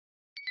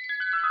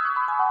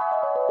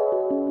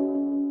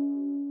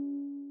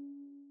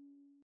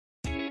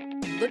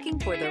Looking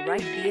for the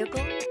right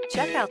vehicle?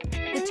 Check out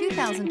the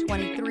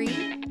 2023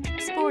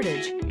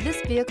 Sportage. This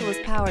vehicle is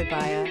powered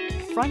by a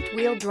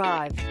front-wheel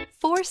drive,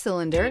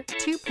 4-cylinder,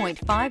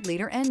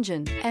 2.5-liter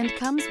engine, and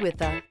comes with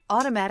a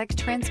automatic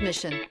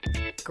transmission.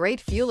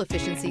 Great fuel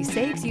efficiency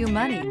saves you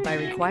money by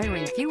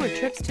requiring fewer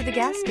trips to the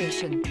gas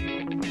station.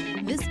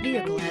 This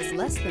vehicle has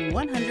less than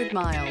 100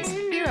 miles.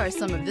 Here are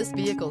some of this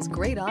vehicle's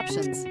great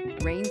options: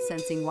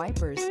 rain-sensing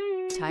wipers,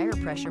 tire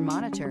pressure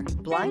monitor,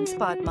 blind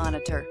spot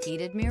monitor,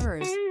 heated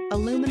mirrors,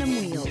 aluminum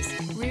wheels,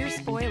 rear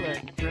spoiler,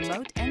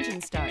 remote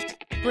engine start,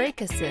 brake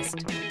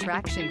assist,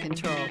 traction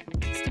control,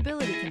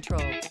 stability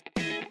control.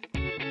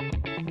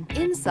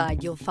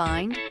 Inside you'll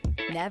find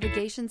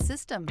navigation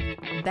system,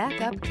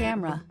 backup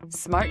camera,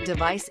 smart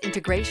device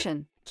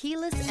integration,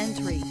 keyless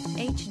entry,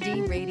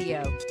 HD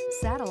radio,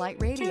 satellite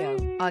radio,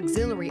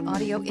 auxiliary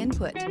audio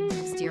input,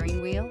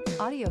 steering wheel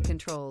audio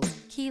controls,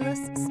 keyless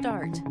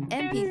start,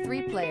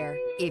 MP3 player.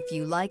 If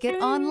you like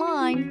it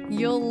online,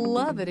 you'll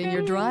love it in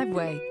your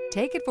driveway.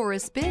 Take it for a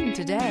spin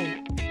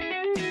today.